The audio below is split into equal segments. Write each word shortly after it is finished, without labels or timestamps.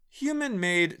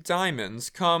Human-made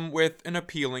diamonds come with an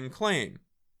appealing claim.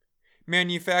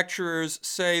 Manufacturers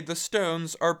say the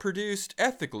stones are produced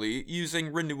ethically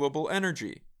using renewable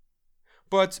energy.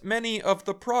 But many of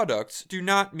the products do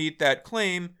not meet that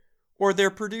claim, or their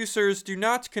producers do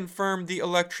not confirm the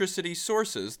electricity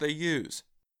sources they use.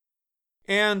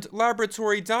 And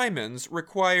laboratory diamonds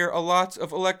require a lot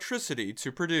of electricity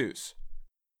to produce.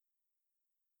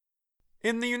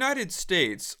 In the United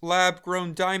States,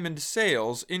 lab-grown diamond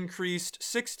sales increased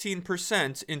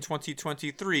 16% in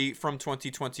 2023 from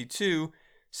 2022,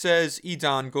 says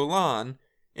Idan Golan,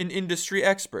 an industry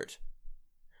expert.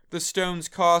 The stones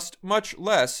cost much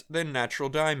less than natural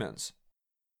diamonds.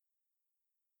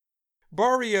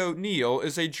 Barrio Neal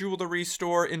is a jewelry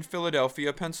store in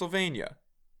Philadelphia, Pennsylvania.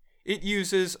 It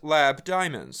uses lab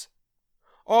diamonds.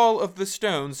 All of the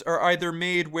stones are either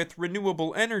made with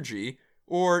renewable energy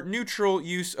or neutral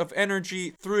use of energy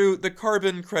through the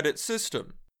carbon credit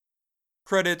system.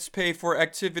 Credits pay for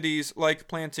activities like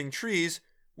planting trees,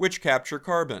 which capture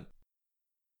carbon.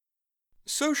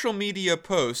 Social media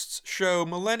posts show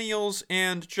millennials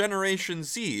and Generation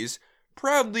Zs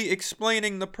proudly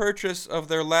explaining the purchase of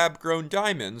their lab-grown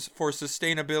diamonds for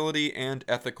sustainability and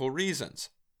ethical reasons.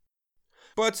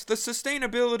 But the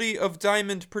sustainability of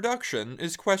diamond production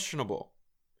is questionable.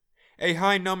 A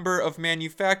high number of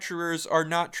manufacturers are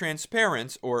not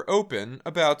transparent or open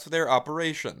about their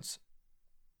operations.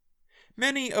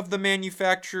 Many of the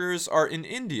manufacturers are in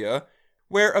India,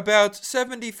 where about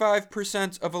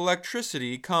 75% of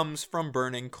electricity comes from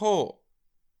burning coal.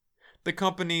 The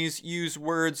companies use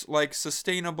words like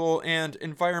sustainable and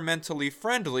environmentally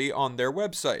friendly on their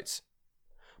websites,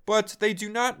 but they do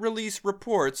not release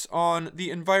reports on the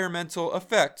environmental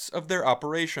effects of their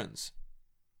operations.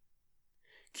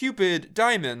 Cupid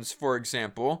Diamonds, for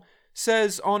example,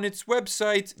 says on its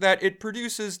website that it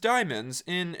produces diamonds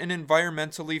in an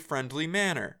environmentally friendly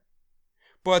manner,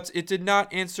 but it did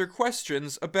not answer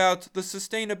questions about the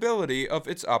sustainability of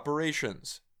its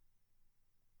operations.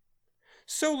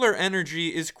 Solar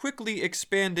energy is quickly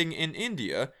expanding in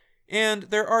India, and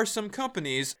there are some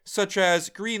companies, such as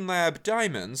GreenLab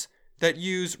Diamonds, that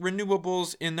use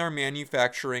renewables in their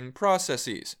manufacturing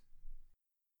processes.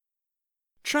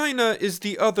 China is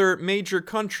the other major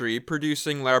country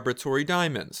producing laboratory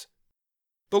diamonds.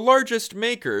 The largest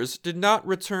makers did not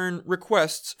return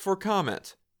requests for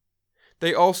comment.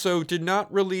 They also did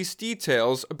not release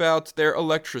details about their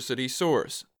electricity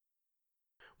source.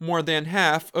 More than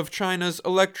half of China's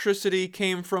electricity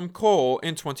came from coal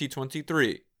in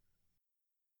 2023.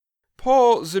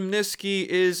 Paul Zimnisky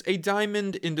is a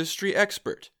diamond industry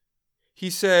expert.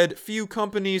 He said few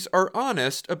companies are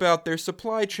honest about their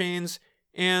supply chains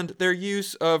and their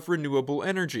use of renewable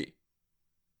energy.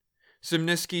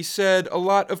 Zimnisky said a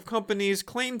lot of companies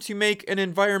claim to make an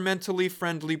environmentally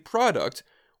friendly product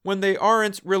when they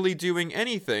aren't really doing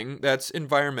anything that's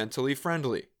environmentally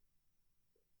friendly.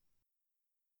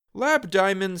 Lab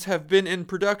diamonds have been in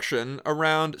production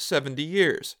around 70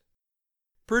 years.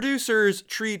 Producers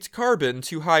treat carbon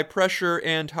to high pressure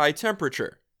and high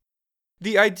temperature.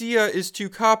 The idea is to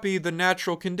copy the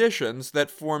natural conditions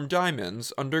that form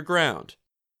diamonds underground.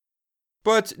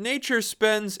 But nature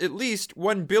spends at least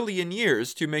 1 billion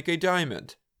years to make a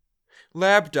diamond.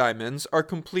 Lab diamonds are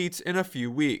complete in a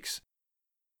few weeks.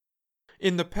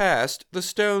 In the past, the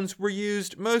stones were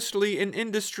used mostly in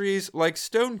industries like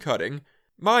stone cutting,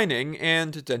 mining,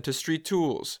 and dentistry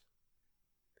tools.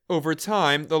 Over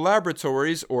time, the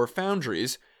laboratories or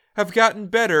foundries have gotten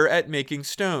better at making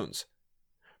stones.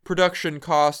 Production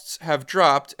costs have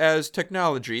dropped as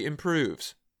technology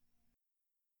improves.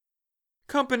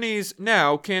 Companies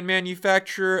now can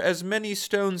manufacture as many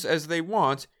stones as they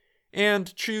want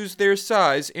and choose their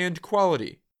size and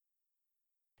quality.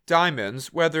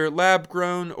 Diamonds, whether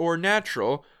lab-grown or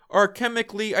natural, are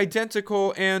chemically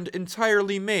identical and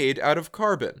entirely made out of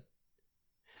carbon.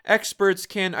 Experts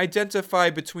can identify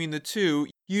between the two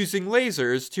using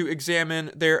lasers to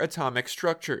examine their atomic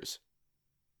structures.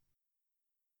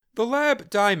 The lab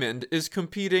diamond is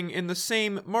competing in the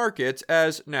same market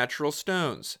as natural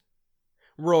stones.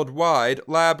 Worldwide,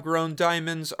 lab-grown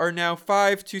diamonds are now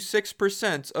 5 to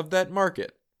 6% of that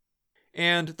market,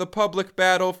 and the public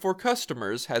battle for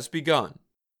customers has begun.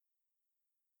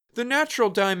 The natural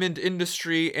diamond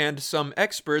industry and some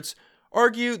experts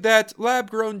argue that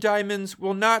lab-grown diamonds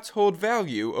will not hold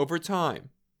value over time.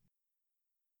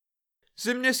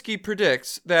 Zimnisky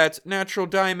predicts that natural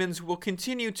diamonds will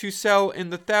continue to sell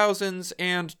in the thousands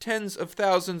and tens of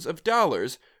thousands of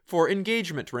dollars for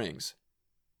engagement rings.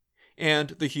 And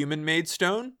the human-made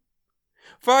stone?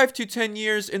 5 to 10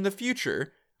 years in the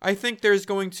future, I think there's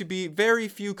going to be very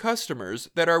few customers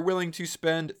that are willing to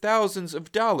spend thousands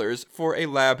of dollars for a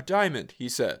lab diamond, he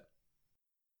said.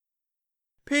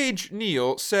 Paige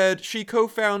Neal said she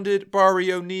co-founded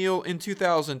Barry O'Neill in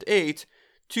 2008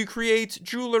 to create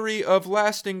jewelry of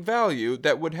lasting value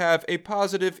that would have a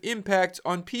positive impact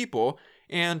on people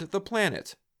and the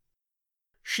planet.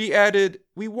 She added,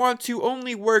 "We want to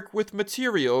only work with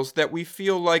materials that we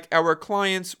feel like our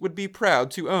clients would be proud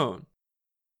to own."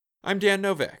 I'm Dan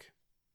Novak.